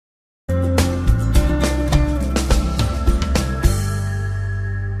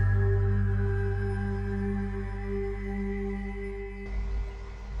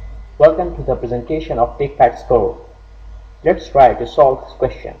Welcome to the presentation of BigFATScore. Let's try to solve this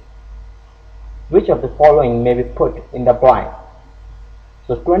question. Which of the following may be put in the blank?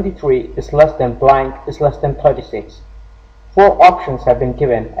 So 23 is less than blank is less than 36. Four options have been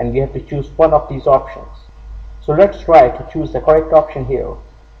given and we have to choose one of these options. So let's try to choose the correct option here.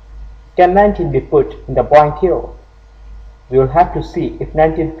 Can 19 be put in the blank here? We will have to see if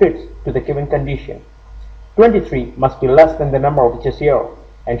 19 fits to the given condition. 23 must be less than the number which is here,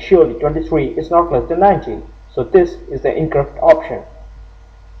 and surely 23 is not less than 19, so this is the incorrect option.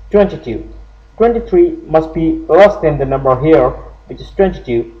 22. 23 must be less than the number here, which is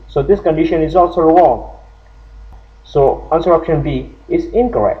 22, so this condition is also wrong. So answer option B is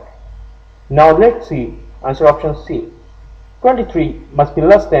incorrect. Now let's see answer option C. 23 must be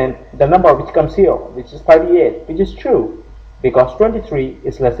less than the number which comes here, which is 38, which is true, because 23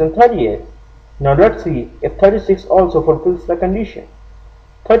 is less than 38. Now let's see if 36 also fulfills the condition.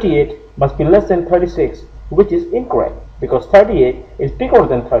 38 must be less than 36, which is incorrect, because 38 is bigger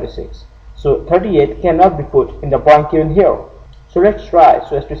than 36. So 38 cannot be put in the blank given here. So let's try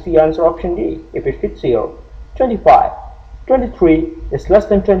so as to see answer option D, if it fits here. 25. 23 is less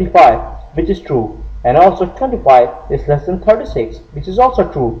than 25, which is true, and also 25 is less than 36, which is also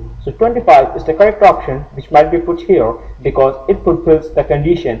true. So 25 is the correct option which might be put here because it fulfills the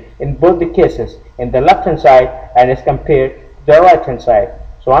condition in both the cases, in the left hand side and as compared to the right hand side.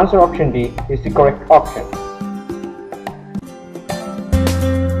 So answer option D is the correct option.